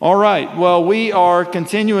All right, well, we are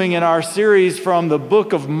continuing in our series from the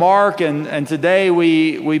book of Mark, and today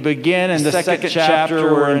we begin in the second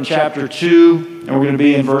chapter. We're in chapter 2, and we're going to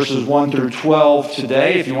be in verses 1 through 12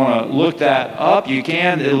 today. If you want to look that up, you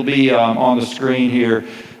can. It'll be on the screen here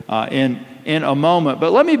in a moment.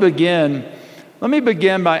 But let me begin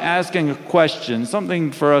by asking a question,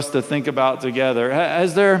 something for us to think about together.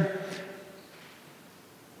 Has there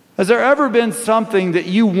ever been something that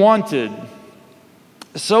you wanted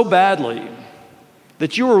so badly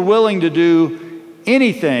that you were willing to do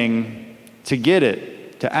anything to get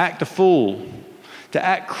it, to act a fool, to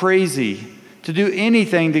act crazy, to do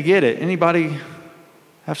anything to get it? Anybody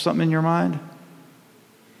have something in your mind?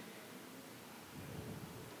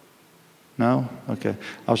 No? Okay.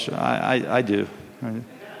 I'll show. I do.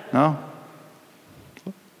 No?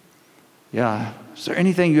 Yeah. Is there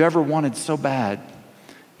anything you ever wanted so bad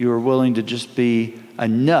you were willing to just be a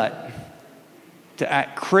nut, to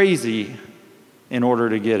act crazy in order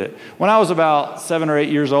to get it? When I was about 7 or 8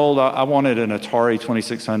 years old, I wanted an Atari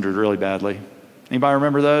 2600 really badly. Anybody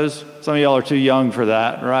remember those? Some of y'all are too young for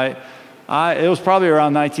that, right? It was probably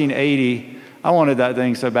around 1980. I wanted that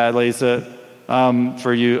thing so badly. It's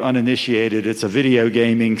for you uninitiated, it's a video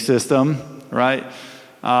gaming system, right?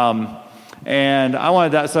 And I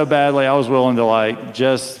wanted that so badly, I was willing to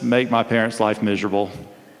just make my parents' life miserable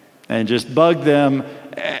and just bug them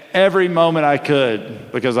every moment I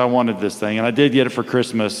could because I wanted this thing. And I did get it for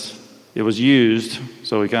Christmas. It was used,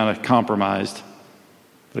 so we kind of compromised.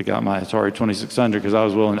 But I got my Atari 2600 because I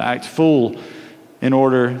was willing to act fool in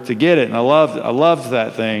order to get it. And I loved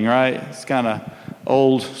that thing, right? It's kind of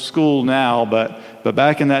old school now, but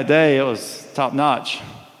back in that day, it was top notch.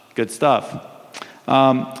 Good stuff.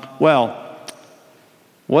 Well,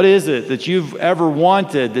 what is it that you've ever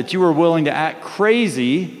wanted that you were willing to act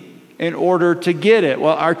crazy in order to get it?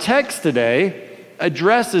 Well, our text today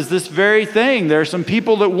addresses this very thing. There are some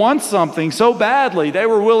people that want something so badly, they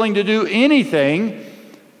were willing to do anything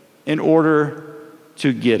in order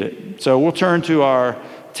to get it. So we'll turn to our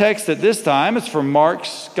text at this time. It's from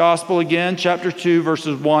Mark's Gospel again, chapter 2,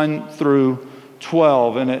 verses 1 through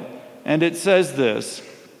 12. And it says this.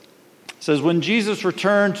 It says, when Jesus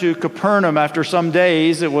returned to Capernaum after some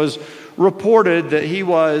days, it was reported that he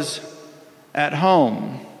was at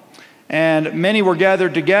home. And many were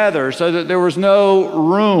gathered together so that there was no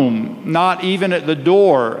room, not even at the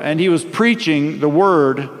door. And he was preaching the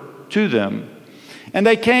word to them. And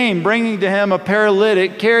they came, bringing to him a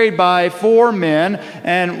paralytic carried by 4 men.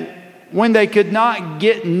 And when they could not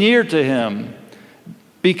get near to him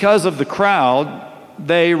because of the crowd,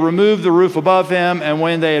 they removed the roof above him. And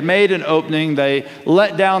when they had made an opening, they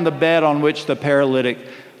let down the bed on which the paralytic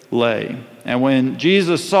lay. And when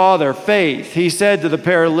Jesus saw their faith, he said to the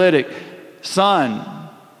paralytic, "Son,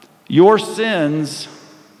 your sins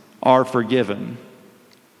are forgiven."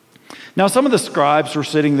 Now some of the scribes were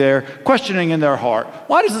sitting there, questioning in their heart,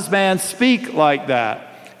 "Why does this man speak like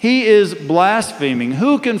that? He is blaspheming.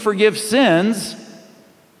 Who can forgive sins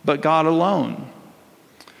but God alone?"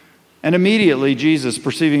 And immediately Jesus,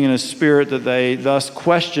 perceiving in his spirit that they thus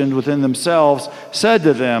questioned within themselves, said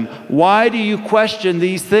to them, "Why do you question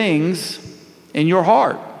these things in your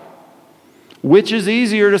heart? Which is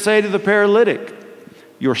easier to say to the paralytic,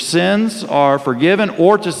 'Your sins are forgiven,'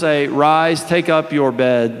 or to say, 'Rise, take up your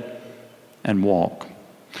bed and walk'?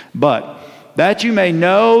 But that you may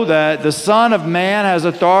know that the Son of Man has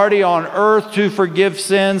authority on earth to forgive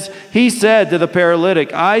sins, he said to the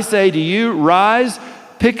paralytic, 'I say to you, rise,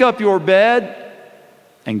 pick up your bed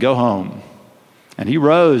and go home.' And he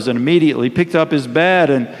rose and immediately picked up his bed,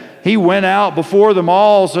 and he went out before them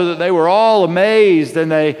all so that they were all amazed,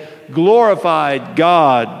 and they glorified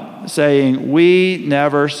God, saying, 'We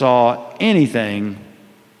never saw anything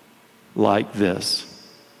like this.'"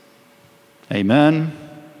 Amen.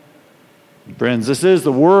 Friends, this is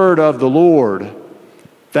the word of the Lord.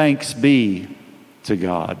 Thanks be to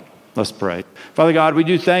God. Let's pray. Father God, we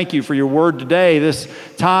do thank you for your word today. This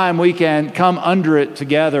time we can come under it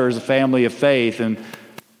together as a family of faith, and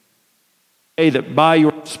pray that by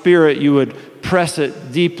your Spirit you would press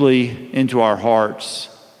it deeply into our hearts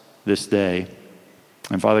this day.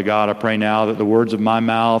 And Father God, I pray now that the words of my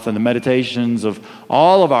mouth and the meditations of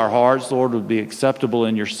all of our hearts, Lord, would be acceptable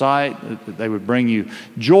in your sight, that they would bring you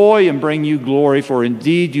joy and bring you glory, for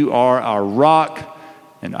indeed you are our rock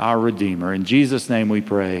and our Redeemer. In Jesus' name we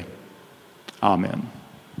pray. Amen.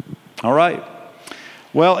 All right.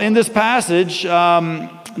 Well, in this passage,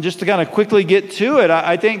 just to kind of quickly get to it,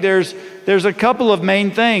 I think there's a couple of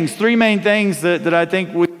main things, 3 main things that I think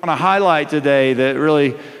we want to highlight today that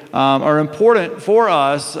really are important for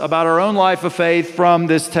us about our own life of faith from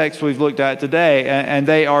this text we've looked at today. And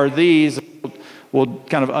they are these. We'll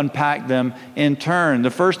kind of unpack them in turn.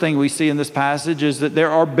 The first thing we see in this passage is that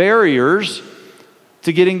there are barriers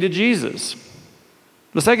to getting to Jesus.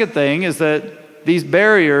 The second thing is that these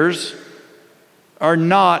barriers are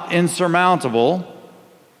not insurmountable.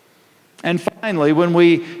 And finally, when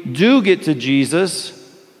we do get to Jesus,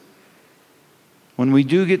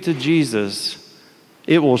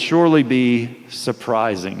 it will surely be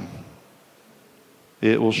surprising.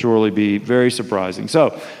 It will surely be very surprising.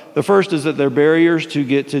 So, the first is that there are barriers to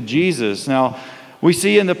get to Jesus. Now, we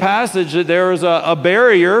see in the passage that there is a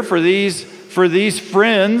barrier for these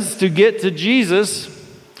friends to get to Jesus.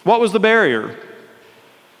 What was the barrier?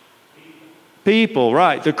 People,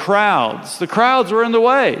 right. The crowds. The crowds were in the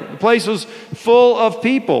way. The place was full of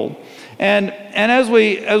people. And as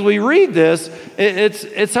we read this,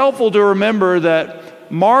 it's helpful to remember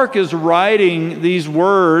that Mark is writing these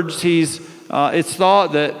words. It's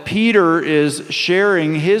thought that Peter is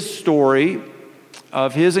sharing his story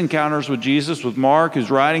of his encounters with Jesus with Mark,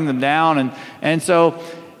 who's writing them down. And so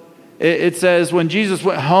it says when Jesus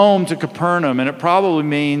went home to Capernaum, and it probably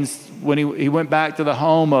means when he went back to the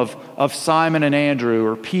home of Simon and Andrew,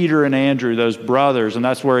 or Peter and Andrew, those brothers, and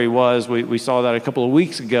that's where he was. We saw that a couple of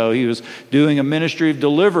weeks ago. He was doing a ministry of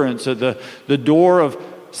deliverance at the door of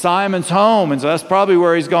Simon's home, and so that's probably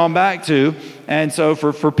where he's gone back to. And so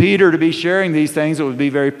for Peter to be sharing these things, it would be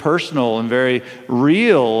very personal and very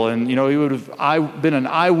real, and he would have been an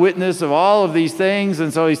eyewitness of all of these things,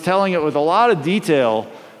 and so he's telling it with a lot of detail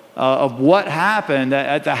of what happened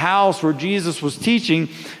at the house where Jesus was teaching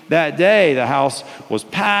that day. The house was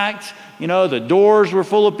packed. The doors were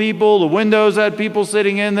full of people. The windows had people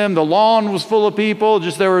sitting in them. The lawn was full of people.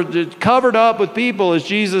 They were covered up with people as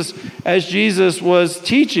Jesus was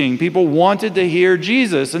teaching. People wanted to hear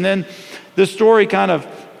Jesus. And then the story kind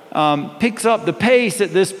of picks up the pace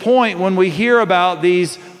at this point when we hear about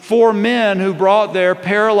these 4 men who brought their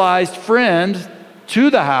paralyzed friend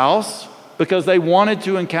to the house because they wanted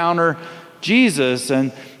to encounter Jesus.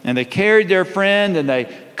 And they carried their friend, and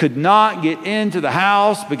they could not get into the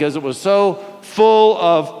house because it was so full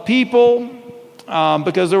of people,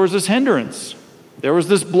 because there was this hindrance. There was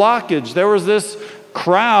this blockage. There was this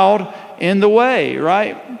crowd in the way,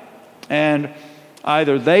 right? And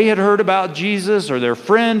either they had heard about Jesus or their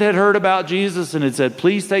friend had heard about Jesus and had said,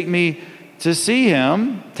 please take me to see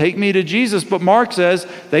him. Take me to Jesus. But Mark says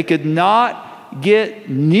they could not get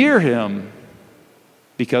near him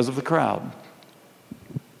because of the crowd.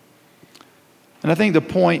 And I think the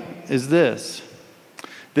point is this,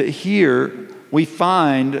 that here we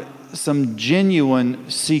find some genuine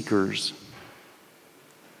seekers.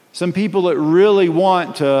 Some people that really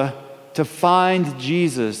want to find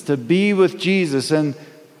Jesus, to be with Jesus, and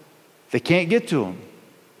they can't get to him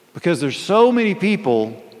because there's so many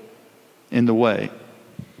people in the way.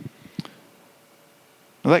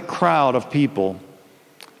 Now, that crowd of people,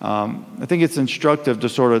 I think it's instructive to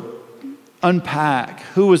sort of unpack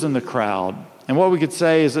who was in the crowd. And what we could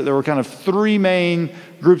say is that there were kind of 3 main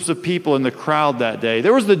groups of people in the crowd that day.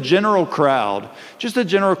 There was the general crowd, just the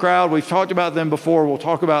general crowd. We've talked about them before. We'll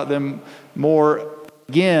talk about them more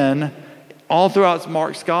again all throughout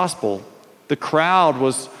Mark's gospel. The crowd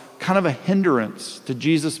was kind of a hindrance to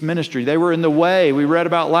Jesus' ministry. They were in the way. We read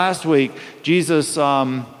about last week, Jesus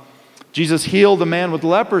healed the man with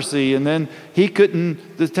leprosy, and then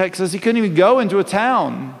the text says he couldn't even go into a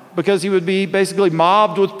town because he would be basically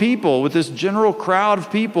mobbed with people, with this general crowd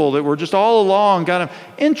of people that were just all along kind of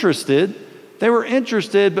interested. They were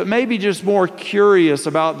interested, but maybe just more curious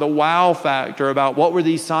about the wow factor, about what were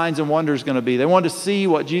these signs and wonders going to be. They wanted to see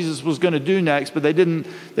what Jesus was going to do next, but they didn't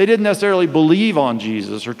necessarily believe on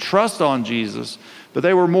Jesus or trust on Jesus, but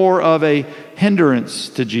they were more of a hindrance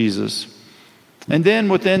to Jesus. And then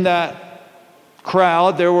within that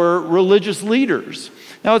crowd, there were religious leaders.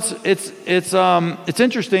 Now, it's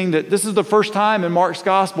interesting that this is the first time in Mark's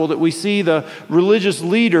gospel that we see the religious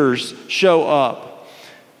leaders show up.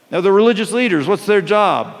 Now, the religious leaders, what's their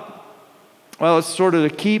job? Well, it's sort of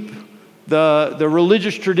to keep the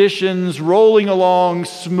religious traditions rolling along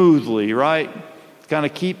smoothly, right? Kind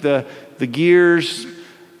of keep the gears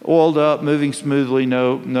oiled up, moving smoothly,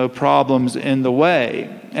 no problems in the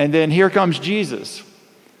way. And then here comes Jesus.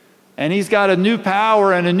 And he's got a new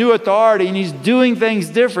power and a new authority, and he's doing things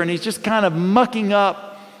different. He's just kind of mucking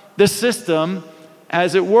up the system,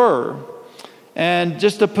 as it were. And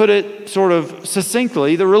just to put it sort of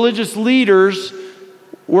succinctly, the religious leaders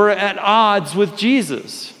were at odds with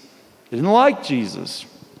Jesus. They didn't like Jesus.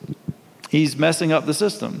 He's messing up the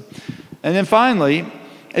system. And then finally,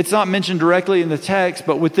 It's not mentioned directly in the text,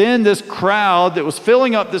 but within this crowd that was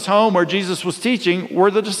filling up this home where Jesus was teaching were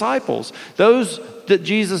the disciples. Those that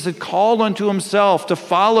Jesus had called unto himself to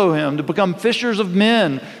follow him, to become fishers of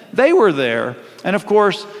men. They were there. And of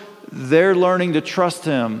course, they're learning to trust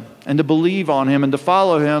him and to believe on him and to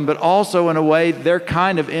follow him, but also in a way, they're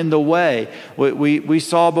kind of in the way. We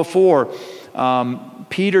saw before,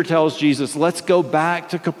 Peter tells Jesus, let's go back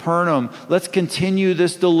to Capernaum. Let's continue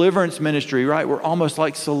this deliverance ministry, right? We're almost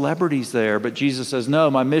like celebrities there. But Jesus says,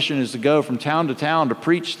 no, my mission is to go from town to town to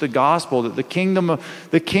preach the gospel, that the kingdom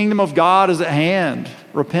of God is at hand.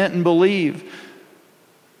 Repent and believe.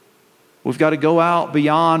 We've got to go out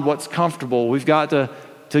beyond what's comfortable. We've got to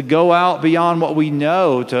go out beyond what we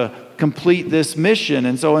know to complete this mission.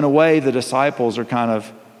 And so in a way, the disciples are kind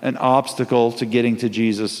of an obstacle to getting to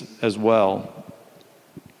Jesus as well.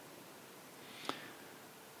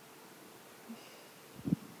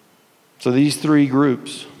 So these three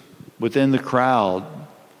groups within the crowd,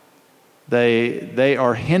 they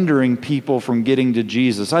are hindering people from getting to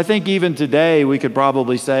Jesus. I think even today we could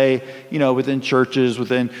probably say, within churches,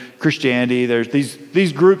 within Christianity, there's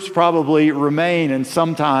these groups probably remain, and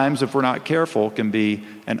sometimes, if we're not careful, can be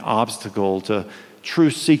an obstacle to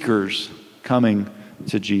true seekers coming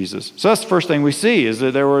to Jesus. So that's the first thing we see, is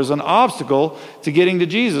that there was an obstacle to getting to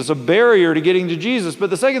Jesus, a barrier to getting to Jesus.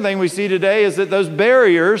 But the second thing we see today is that those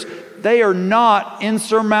barriers, they are not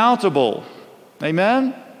insurmountable.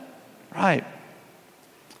 Amen? Right.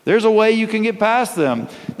 There's a way you can get past them.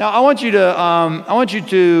 Now, I want you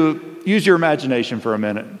to use your imagination for a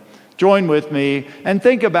minute. Join with me and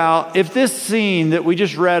think about if this scene that we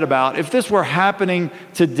just read about, if this were happening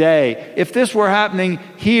today, if this were happening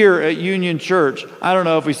here at Union Church. I don't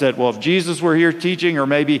know if we said, well, if Jesus were here teaching, or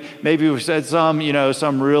maybe we said some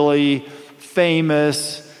really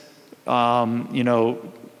famous,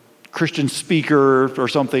 Christian speaker or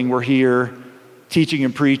something were here teaching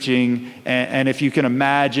and preaching. And if you can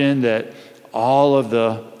imagine that all of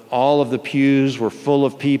the pews were full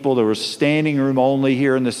of people. There was standing room only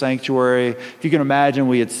here in the sanctuary. If you can imagine,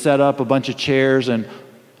 we had set up a bunch of chairs in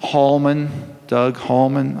Doug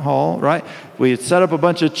Hallman Hall, right? We had set up a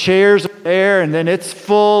bunch of chairs there, and then it's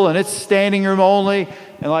full and it's standing room only.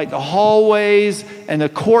 And like the hallways and the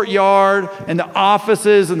courtyard and the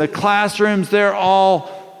offices and the classrooms, they're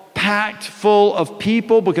all packed full of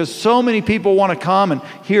people because so many people want to come and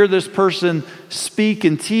hear this person speak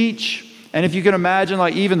and teach. And if you can imagine,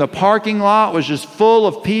 like even the parking lot was just full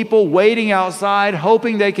of people waiting outside,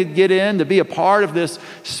 hoping they could get in to be a part of this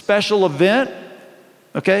special event.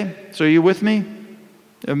 Okay, so are you with me?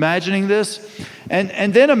 Imagining this?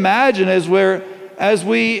 And then imagine as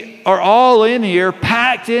we are all in here,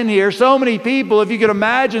 packed in here, so many people, if you could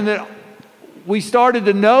imagine that we started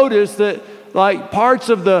to notice that like parts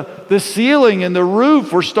of the ceiling and the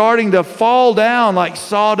roof were starting to fall down, like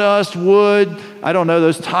sawdust, wood. I don't know,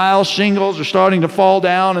 those tile shingles are starting to fall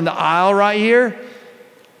down in the aisle right here.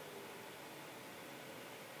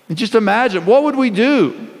 And just imagine, what would we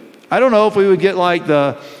do? I don't know if we would get like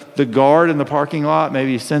the guard in the parking lot,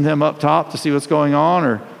 maybe send him up top to see what's going on,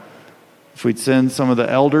 or if we'd send some of the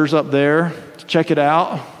elders up there to check it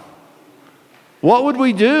out. What would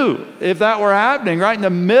we do if that were happening right in the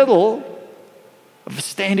middle of a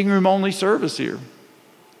standing room only service here?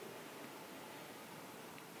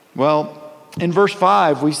 Well, in verse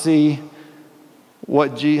 5, we see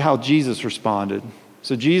how Jesus responded.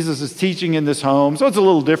 So Jesus is teaching in this home. So it's a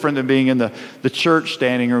little different than being in the church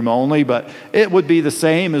standing room only, but it would be the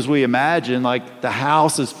same as we imagine. Like the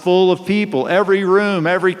house is full of people. Every room,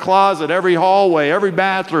 every closet, every hallway, every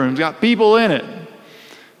bathroom's got people in it.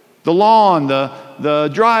 The lawn,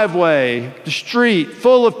 the driveway, the street,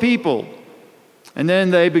 full of people. And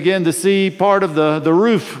then they begin to see part of the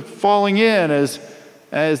roof falling in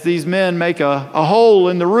as these men make a hole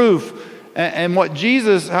in the roof. And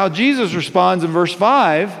how Jesus responds in verse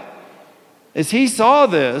 5 is he saw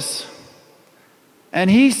this and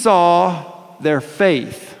he saw their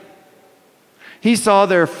faith. He saw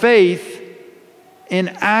their faith in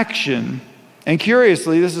action. And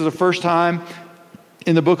curiously, this is the first time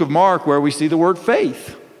in the book of Mark where we see the word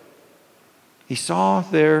faith. He saw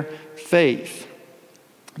their faith.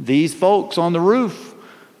 These folks on the roof,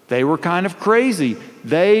 they were kind of crazy.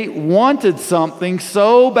 They wanted something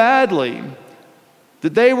so badly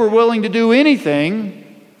that they were willing to do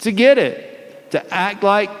anything to get it, to act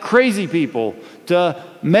like crazy people, to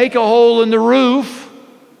make a hole in the roof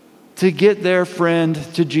to get their friend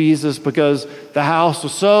to Jesus because the house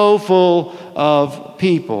was so full of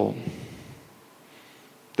people.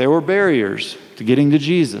 There were barriers to getting to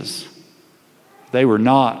Jesus. They were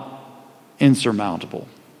not insurmountable.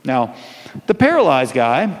 Now, the paralyzed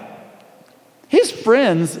guy, his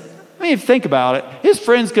friends, I mean, think about it. His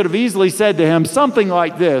friends could have easily said to him something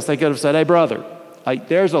like this. They could have said, hey, brother,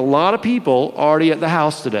 there's a lot of people already at the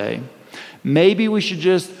house today. Maybe we should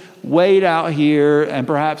just wait out here, and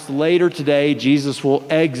perhaps later today Jesus will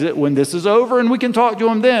exit when this is over and we can talk to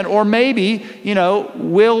him then. Or maybe,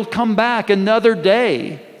 we'll come back another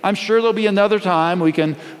day. I'm sure there'll be another time we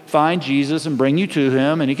can find Jesus and bring you to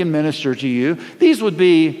him and he can minister to you. These would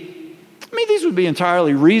be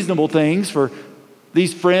entirely reasonable things for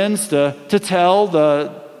these friends to tell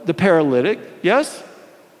the paralytic. Yes?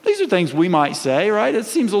 These are things we might say, right? It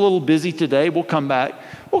seems a little busy today. We'll come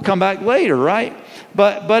back later, right?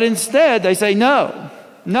 But instead they say, no,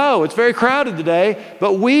 it's very crowded today,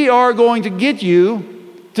 but we are going to get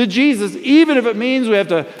you to Jesus, even if it means we have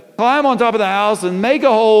to climb on top of the house and make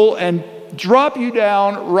a hole and drop you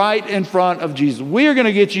down right in front of Jesus. We are going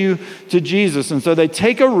to get you to Jesus. And so they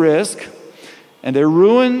take a risk and they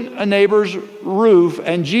ruin a neighbor's roof,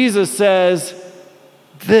 and Jesus says,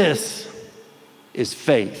 this is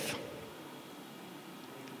faith.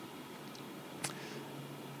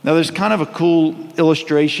 Now, there's kind of a cool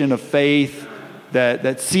illustration of faith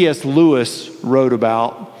that C.S. Lewis wrote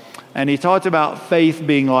about. And he talked about faith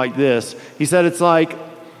being like this. He said it's like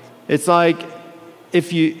he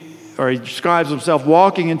describes himself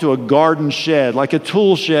walking into a garden shed, like a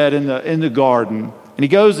tool shed in the garden. And he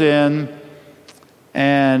goes in,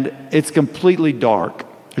 and it's completely dark.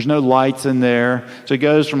 There's no lights in there. So he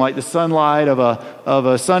goes from like the sunlight of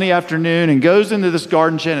a sunny afternoon and goes into this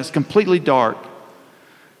garden shed, and it's completely dark.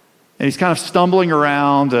 And he's kind of stumbling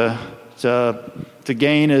around to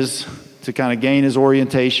gain his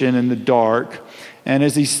orientation in the dark. And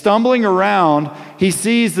as he's stumbling around, he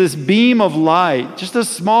sees this beam of light, just a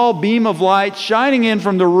small beam of light shining in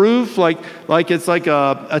from the roof, like it's like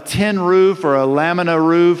a tin roof or a lamina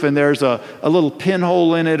roof, and there's a little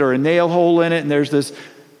pinhole in it or a nail hole in it, and there's this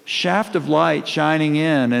shaft of light shining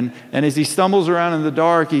in. And as he stumbles around in the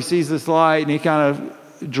dark, he sees this light, and he kind of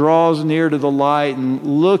draws near to the light and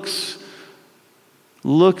looks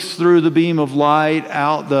through the beam of light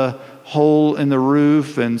out the hole in the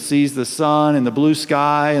roof and sees the sun and the blue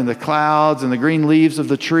sky and the clouds and the green leaves of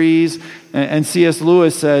the trees. And C.S.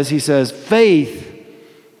 Lewis says, faith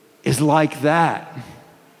is like that.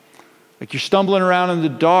 Like you're stumbling around in the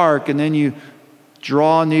dark, and then you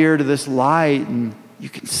draw near to this light and you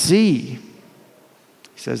can see. He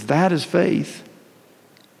says that is faith.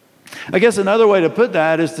 I guess another way to put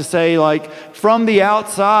that is to say, like, from the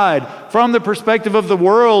outside, from the perspective of the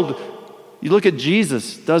world, you look at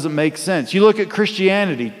Jesus, doesn't make sense. You look at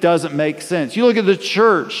Christianity, doesn't make sense. You look at the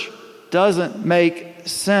church, doesn't make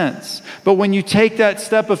sense. But when you take that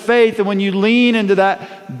step of faith and when you lean into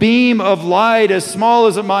that beam of light, as small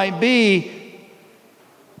as it might be,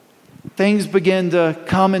 things begin to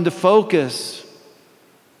come into focus.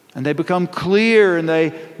 And they become clear and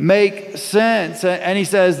they make sense. And he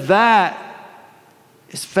says that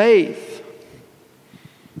is faith.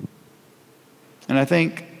 And I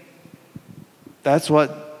think that's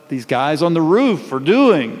what these guys on the roof are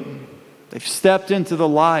doing. They've stepped into the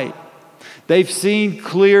light. They've seen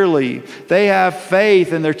clearly. They have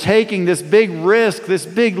faith, and they're taking this big risk, this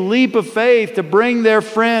big leap of faith to bring their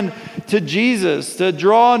friend to Jesus, to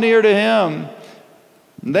draw near to him.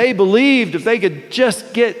 They believed if they could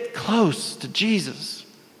just get close to Jesus,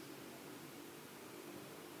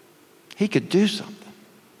 he could do something.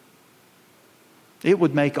 It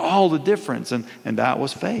would make all the difference, and that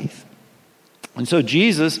was faith. And so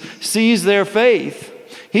Jesus sees their faith.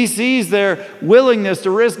 He sees their willingness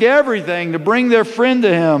to risk everything to bring their friend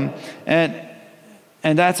to him. And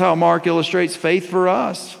that's how Mark illustrates faith for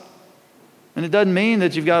us. And it doesn't mean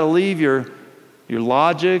that you've got to leave your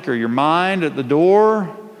logic or your mind at the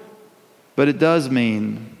door, but it does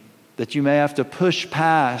mean that you may have to push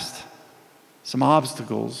past some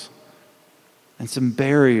obstacles and some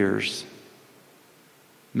barriers.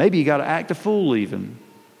 Maybe you got to act a fool even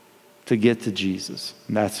to get to Jesus.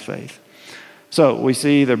 And that's faith. So we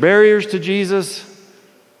see the barriers to Jesus.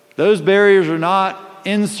 Those barriers are not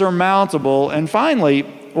insurmountable. And finally,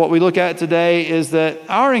 what we look at today is that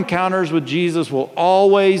our encounters with Jesus will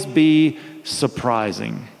always be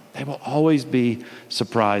surprising. They will always be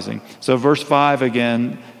surprising. So verse 5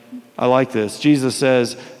 again, I like this. Jesus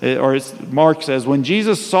says, Mark says, when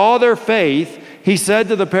Jesus saw their faith, he said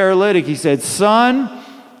to the paralytic, he said, "Son,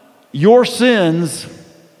 your sins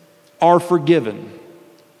are forgiven."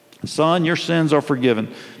 Son, your sins are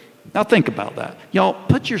forgiven. Now think about that. Y'all,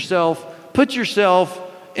 put yourself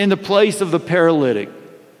in the place of the paralytic.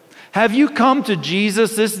 Have you come to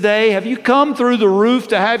Jesus this day? Have you come through the roof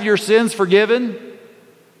to have your sins forgiven?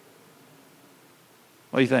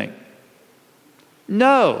 What do you think?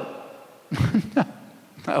 No.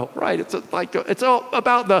 No, right? It's all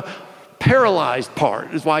about the paralyzed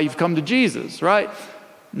part is why you've come to Jesus, right?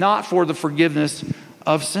 Not for the forgiveness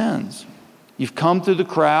of sins. You've come through the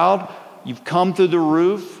crowd. You've come through the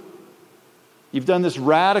roof. You've done this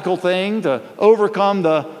radical thing to overcome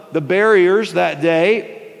the barriers that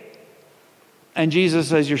day. And Jesus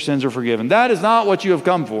says your sins are forgiven. That is not what you have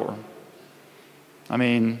come for. I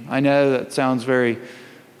mean, I know that sounds very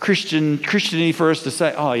Christian-y for us to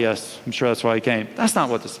say, oh yes, I'm sure that's why he came. That's not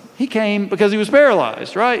what this, he came because he was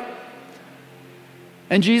paralyzed, right?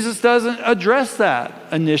 And Jesus doesn't address that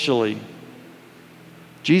initially.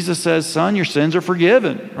 Jesus says, son, your sins are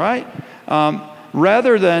forgiven, right?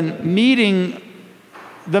 Rather than meeting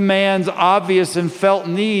the man's obvious and felt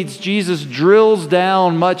needs, Jesus drills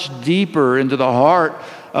down much deeper into the heart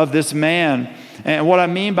of this man. And what I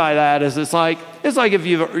mean by that is it's like if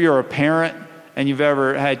you're a parent and you've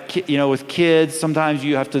ever had, with kids, sometimes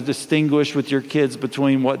you have to distinguish with your kids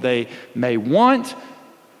between what they may want,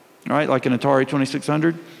 right? Like an Atari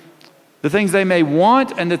 2600. The things they may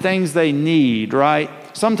want and the things they need, right?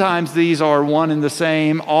 Sometimes these are one and the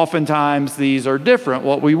same. Oftentimes these are different.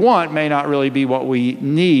 What we want may not really be what we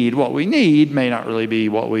need. What we need may not really be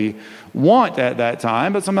what we want at that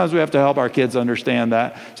time. But sometimes we have to help our kids understand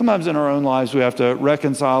that. Sometimes in our own lives we have to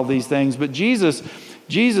reconcile these things. But Jesus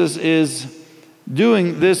is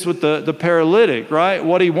doing this with the paralytic, right?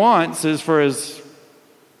 What he wants is for his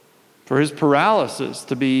paralysis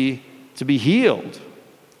to be healed.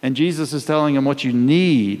 And Jesus is telling him what you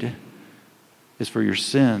need is for your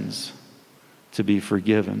sins to be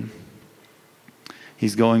forgiven.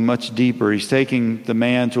 He's going much deeper. He's taking the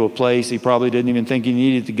man to a place he probably didn't even think he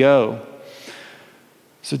needed to go.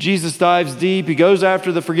 So Jesus dives deep. He goes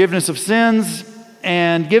after the forgiveness of sins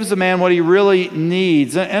and gives the man what he really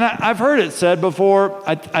needs. And I've heard it said before.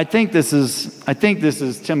 I think this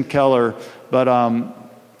is Tim Keller, but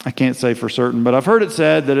I can't say for certain. But I've heard it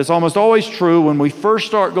said that it's almost always true when we first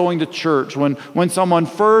start going to church, when someone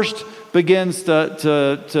first begins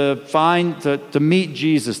to meet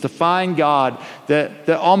Jesus, to find God, that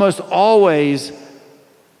almost always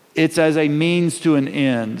it's as a means to an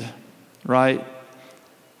end, right?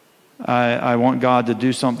 I want God to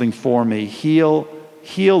do something for me.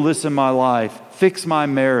 Heal this in my life. Fix my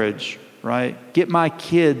marriage, right? Get my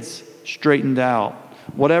kids straightened out.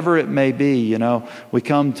 Whatever it may be, we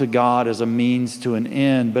come to God as a means to an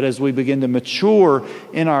end. But as we begin to mature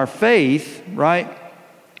in our faith, right,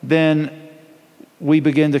 then we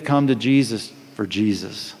begin to come to Jesus for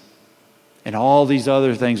Jesus. And all these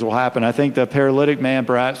other things will happen. I think the paralytic man,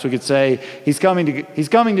 perhaps we could say, he's coming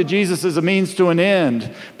to Jesus as a means to an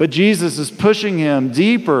end. But Jesus is pushing him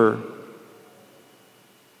deeper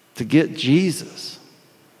to get Jesus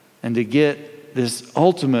and to get this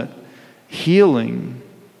ultimate healing,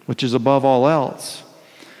 which is above all else.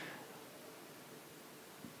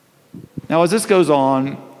 Now, as this goes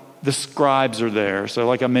on, the scribes are there. So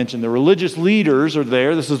like I mentioned, the religious leaders are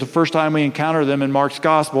there. This is the first time we encounter them in Mark's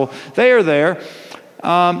gospel. They are there.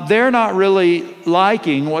 They're not really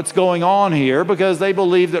liking what's going on here because they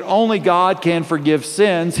believe that only God can forgive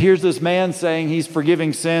sins. Here's this man saying he's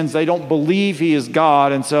forgiving sins. They don't believe he is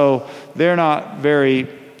God, and so they're not very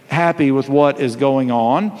happy with what is going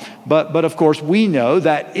on. But of course, we know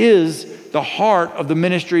that is the heart of the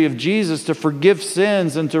ministry of Jesus, to forgive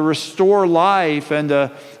sins and to restore life and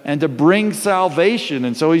to bring salvation.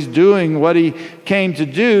 And so he's doing what he came to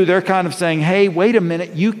do. They're kind of saying, hey, wait a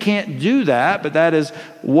minute, you can't do that. But that is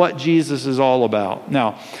what Jesus is all about.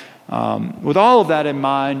 Now, with all of that in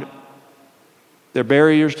mind, there are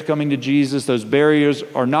barriers to coming to Jesus. Those barriers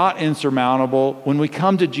are not insurmountable. When we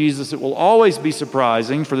come to Jesus, it will always be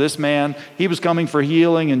surprising. For this man, he was coming for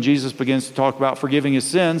healing, and Jesus begins to talk about forgiving his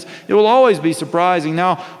sins. It will always be surprising.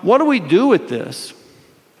 Now, what do we do with this?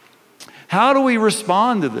 How do we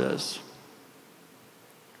respond to this?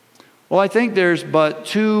 Well, I think there's but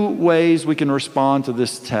two ways we can respond to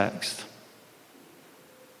this text.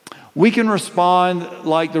 We can respond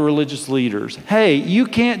like the religious leaders. Hey, you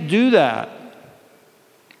can't do that.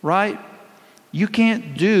 Right? You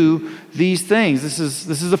can't do these things. This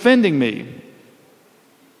is offending me.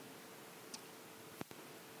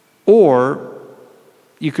 Or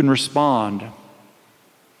you can respond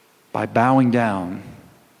by bowing down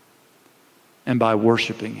and by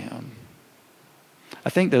worshiping him. I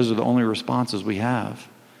think those are the only responses we have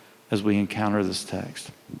as we encounter this text.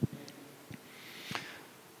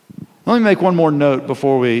 Let me make one more note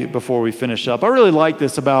before we finish up. I really like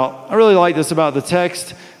this about the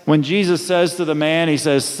text. when Jesus says to the man, he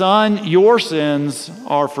says, "Son, your sins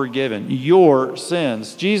are forgiven." Your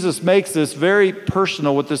sins. Jesus makes this very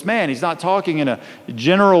personal with this man. He's not talking in a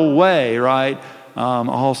general way, right?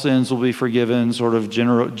 All sins will be forgiven, sort of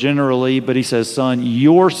generally, but he says, "Son,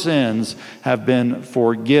 your sins have been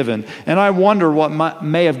forgiven." And I wonder what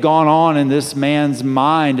may have gone on in this man's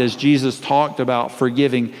mind as Jesus talked about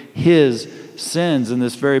forgiving his sins in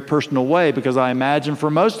this very personal way, because I imagine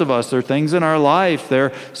for most of us, there are things in our life,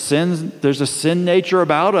 there's a sin nature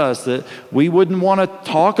about us that we wouldn't want to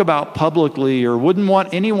talk about publicly or wouldn't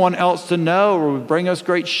want anyone else to know, or would bring us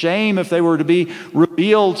great shame if they were to be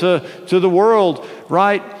revealed to the world,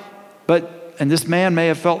 right? And this man may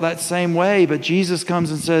have felt that same way, but Jesus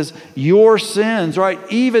comes and says, your sins, right?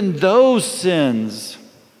 Even those sins,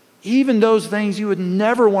 even those things you would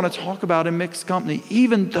never want to talk about in mixed company,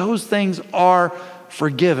 even those things are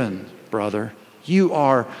forgiven, brother. You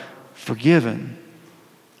are forgiven.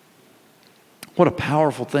 What a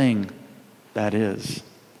powerful thing that is.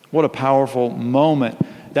 What a powerful moment.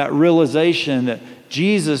 That realization that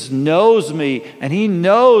Jesus knows me and he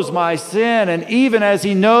knows my sin. And even as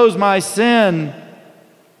he knows my sin,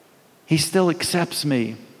 he still accepts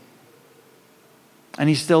me. And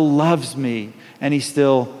he still loves me. And he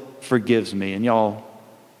still forgives me. And y'all,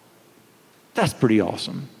 that's pretty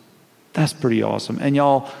awesome. That's pretty awesome. And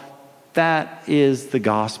y'all, that is the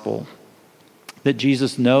gospel. That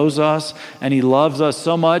Jesus knows us and he loves us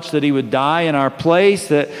so much that he would die in our place,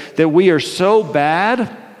 that we are so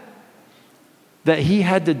bad that he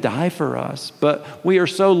had to die for us. But we are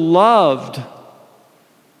so loved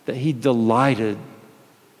that he delighted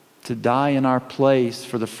to die in our place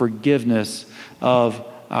for the forgiveness of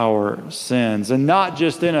our sins. And not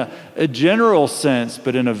just in a general sense,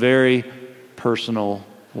 but in a very personal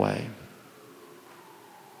way.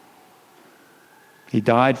 He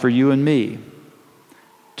died for you and me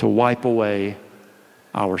to wipe away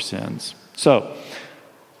our sins. So,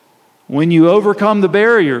 when you overcome the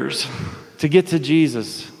barriers to get to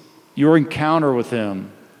Jesus, your encounter with him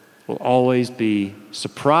will always be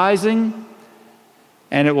surprising,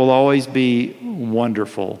 and it will always be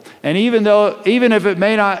wonderful. And even if it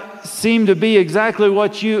may not seem to be exactly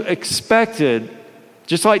what you expected,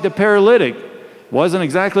 just like the paralytic, wasn't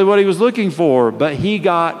exactly what he was looking for, but he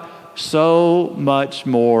got so much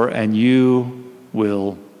more, and you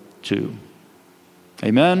will too.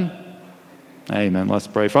 Amen? Amen. Let's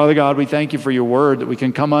pray. Father God, we thank you for your word, that we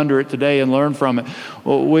can come under it today and learn from it.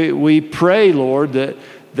 We pray, Lord,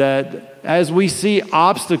 that as we see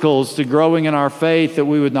obstacles to growing in our faith, that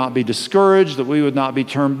we would not be discouraged, that we would not be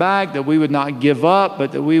turned back, that we would not give up,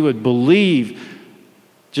 but that we would believe,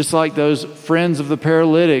 just like those friends of the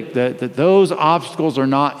paralytic, that those obstacles are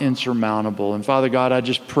not insurmountable. And Father God, I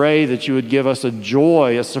just pray that you would give us a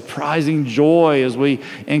joy, a surprising joy as we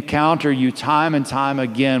encounter you time and time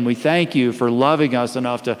again. We thank you for loving us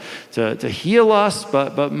enough to heal us,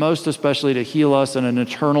 but most especially to heal us in an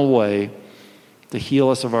eternal way, to heal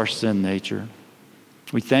us of our sin nature.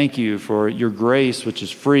 We thank you for your grace, which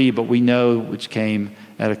is free, but we know which came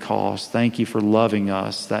at a cost. Thank you for loving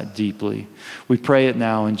us that deeply. We pray it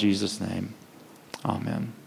now in Jesus' name. Amen.